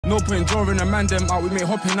No point drawing a man them out. We make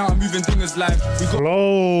hopping out and moving things live. We got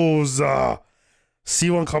closer.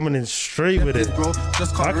 C1 coming in straight with it. Bro,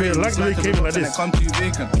 just can't like the way it came in like this.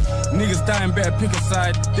 Niggas dying, better pick a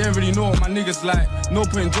side. They don't really know what my niggas like. No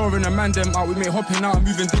point drawing a man them out. We make hopping out and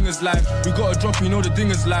moving things live. We got a drop, you know the thing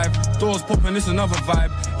is live. Doors popping, it's another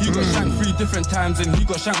vibe. He got shanked 3 different times and he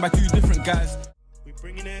got shanked by 2 different guys. We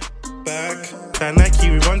bringing it back. That Nike,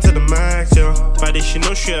 we run to the max, yo. By this, you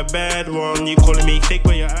know she a bad one. You calling me fake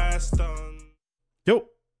when your ass done. Yo.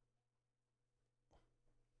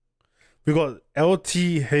 We got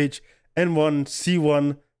LTH, N1,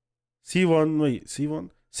 C1, wait,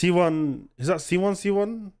 C1, is that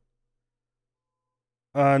C1?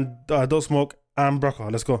 And Dopesmoke and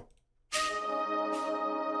Brucka, let's go.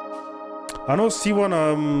 I know C1,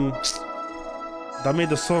 that made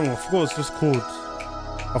the song, I forgot it's just called.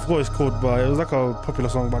 I forgot it's called, but it was like a popular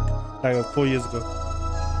song back, like 4 years ago.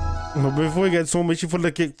 But before we get so much, follow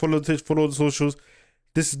the kick, follow the socials.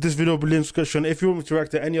 This video will be in the description. If you want me to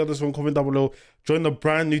react to any other song, comment down below. Join the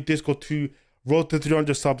brand new Discord to road to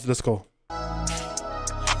 300 subs. Let's go.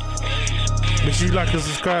 Make sure you like and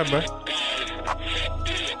subscribe, man.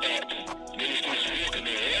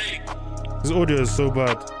 This audio is so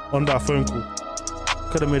bad on that phone call.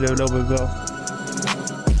 Could have made it a little bit better.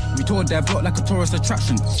 We toured their block like a tourist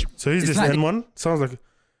attraction. So who's this, like N1? Sounds like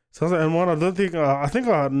N1. I don't think. I think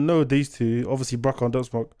I know these two. Obviously, Brucka and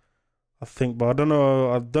Dopesmoke. I think, but I don't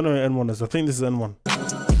know who N1 is. I think this is N1.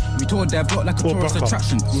 We toured their block like a tourist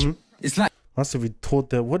attraction. It's like I said we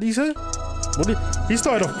toured their. What did he say? He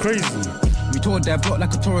started off crazy. We toured their block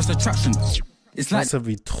like a tourist attraction. It's like I said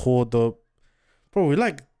we toured the. Bro, we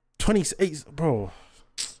like 28, bro.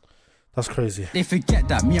 That's crazy. They forget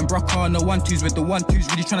that me and Brucka are no 1-2s with the 1-2s.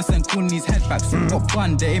 Really trying to send Cooney's head back. So got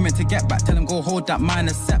fun, they're aiming to get back. Tell them go hold that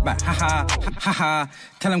minor setback. Haha, haha.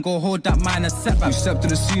 Tell them go hold that minor setback. We stepped to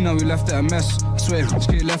the scene and we left it a mess. I swear,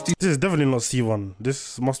 left his. This is definitely not C1.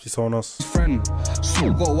 This must be someone else. Friend,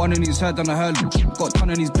 so got 1 in his head and I heard. Got 10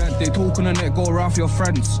 in his bed. They talking on it, go around for your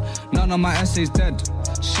friends. None of my essays dead.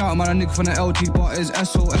 Shout man, a nigga from the LT, but it's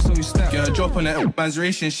SO step. Yeah, drop on it. Man's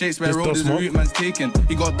racing, Shakespeare road is the route man's taking.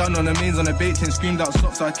 He got done on the mains on the bait and screamed out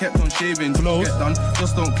stop, so I kept on shaving. Get done,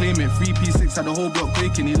 just don't claim it. 3P6 had the whole block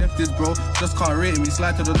quaking. He left his bro, just can't rate him. He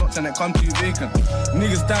slide to the doctor and it come too vacant.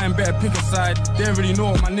 Niggas dying, better pick a side. They don't really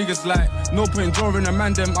know what my niggas like. No point drawing a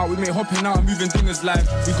man them out. We make hopping out and moving things live.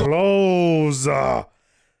 We got closer.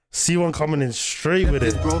 C1 coming in straight with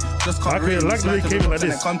it. Bro, just can't like the way it came in like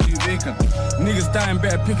this. Come too vacant. Niggas dying,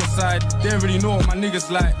 better pick a side. They don't really know what my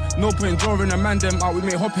niggas like. No point drawing a man them out. We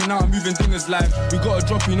make hopping out and moving things live. We got a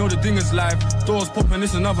drop, you know the thing is live. Doors popping,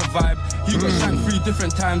 it's another vibe. He got shanked 3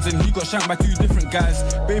 different times and he got shanked by 2 different guys.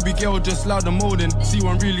 Baby girl just loud and molding.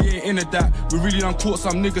 C1 really ain't into that. We really done caught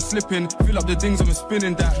some niggas slipping. Fill up the things and we're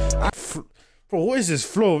spinning that. Bro, what is this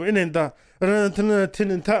flow? In that.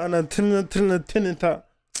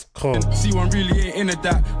 C1 really ain't into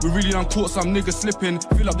that. We really done caught some niggas slipping.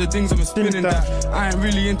 Fill up the things and we're spinning that. I ain't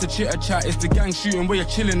really into chitter chat. It's the gang shooting where you're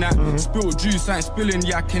chilling at. Spilled juice, I ain't spilling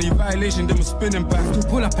yak. Any violation, then we're spinning back. To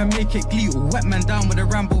pull up and make it glee. Wet man down with a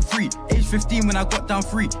Rambo free. Age 15 when I got down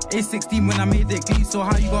free. Age 16 when I made it glee. So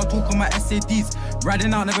how you gonna talk on my SADs?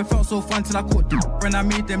 Riding out never felt so fun till I caught them when I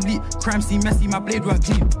made them leap. Crime scene messy, my blade weren't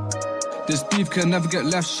clean. This beef can never get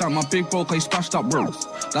left. Shout my big bro, cause he splashed up bro.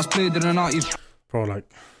 That's played in an art. Bro, like,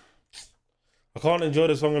 I can't enjoy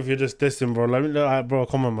the song if you're just dissing, bro. Like, bro,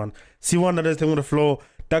 come on, man. C1 that does thing with the flow.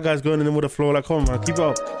 That guy's going in with the flow. Like, come on, man. Keep it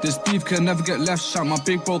up. This beef can never get left. Shout my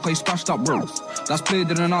big bro, cause he splashed up bro. That's played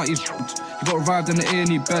in an art. He got revived in the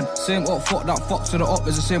A&E bed. Same up foot that fox to the up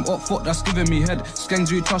is the same up foot that's giving me head.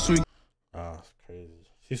 Skangs we trust, so we. Ah, that's crazy.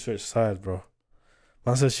 She switched sides, bro.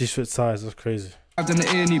 Man said she switched sides. That's crazy. In the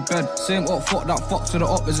A&E bed, same up foot that fox to the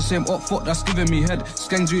up is the same up foot that's giving me head.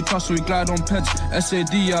 Skangs we trust, so we glide on peds.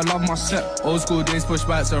 SAD, I love my set. Old school days,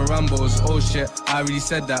 pushbacks and Rambos. Oh shit, I already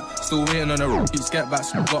said that. Still waiting on the repeats, get back.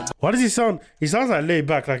 Why does he sound? He sounds like laid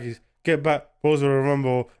back, like he's get back, bros will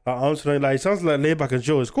remember. Like he sounds like laid back and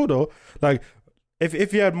chill. It's cool though. Like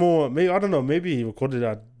if he had more, maybe I don't know. Maybe he recorded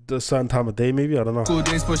at a certain time of day, maybe I don't know. Cool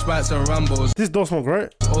days, pushbacks and Rambos. This is Dopesmoke,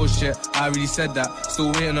 right? Oh shit, I already said that.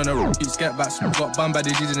 Still waiting on the repeats, get back. Got banned by the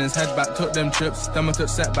G's in his head back. Took them trips, then I took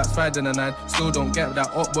setbacks, 5 and a 9. Still don't get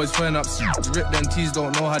that. Up boys throwing up. Rip them tees,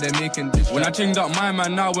 don't know how they're making this. When I chinged up my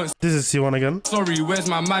man now went. This is C1 again. Sorry, where's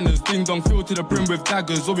my manners? Ding dong, fill to the brim with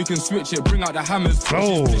daggers. Or we can switch it, bring out the hammers.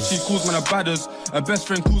 She calls man a badders. A best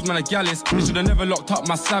friend calls man a gallus. They should have never locked up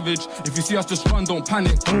my savage. If you see us just run, don't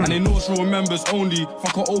panic. And they know it's real members only.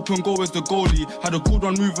 Fuck her open. open goal as the goalie. Had a good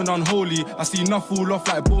one moving unholy. I see enough fall off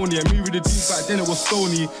like Boney. And me with the D's back then it was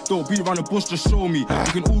stony. Don't beat around the bush, just show me.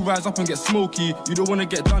 You can all rise up and get smoky. You don't wanna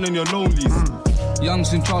get done and you're lonely.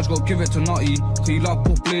 Young's in charge, gotta give it to Nutty. Cause he love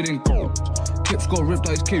put blading gold. Clips got ripped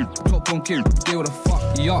out his kill. Top on kill. They were the fuck.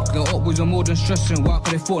 Yuck, the up was more than stressing. Why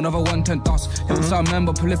could they fought another 110 dust? Hillside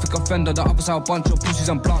member, prolific offender. The other side bunch of pussies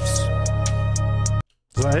and bluffs.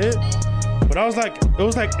 Is that it? But I was like, it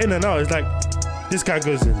was like in and out. It's like this guy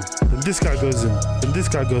goes in, and this guy goes in, and this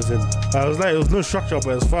guy goes in. I was like, it was no structure, but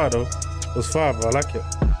it was fire though. It was fire, bro. I like it.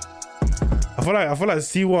 I feel like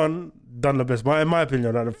C1 done the best. In my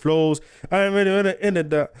opinion, like the flows. I ain't really in it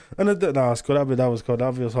that. Nah, it's cool. That was cool.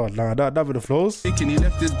 That was hard. Nah, that be the flows. He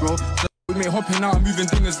left his bro. We made hopping out, moving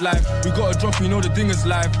dingers live. We got a drop, you know the dinger's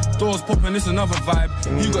live. Doors popping, it's another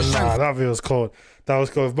vibe. You got nah, that video was cold. That was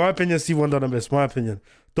cold. In my opinion, C1 done the best. My opinion.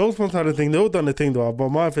 Those ones had the thing. They all done the thing though. But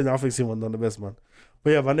in my opinion, I think C1 done the best, man.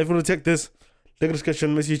 But yeah, man. If you want to check this, link in the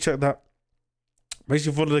description. Make sure you check that. Make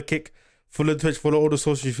sure you follow the kick, follow Twitch, follow all the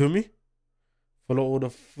socials. You feel me? Follow all the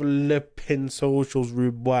flipping socials,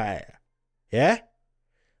 rude boy. Yeah?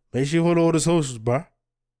 Make sure you follow all the socials, bruh.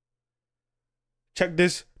 Check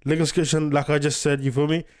this. Link in the description, like I just said, you feel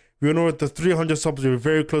me? We're on the 300 subs, we're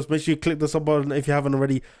very close. Make sure you click the sub button if you haven't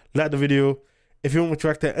already. Like the video. If you want me to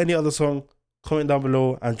react to any other song, comment down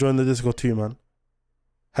below and join the Discord too, man.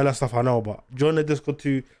 Hella stuff I know, but join the Discord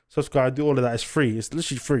too, subscribe, do all of that. It's free. It's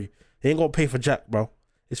literally free. You ain't got to pay for jack, bro.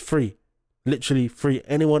 It's free. Literally free.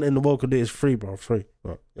 Anyone in the world can do it. It's free, bro. Free.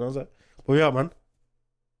 Right. You know what I'm saying? But we out, man.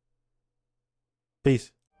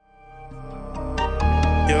 Peace.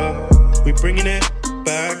 Yeah, we bringing it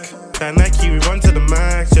back. That Nike, we run to the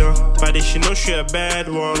max, yeah. But she know she a bad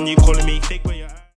one. You calling me fake when you're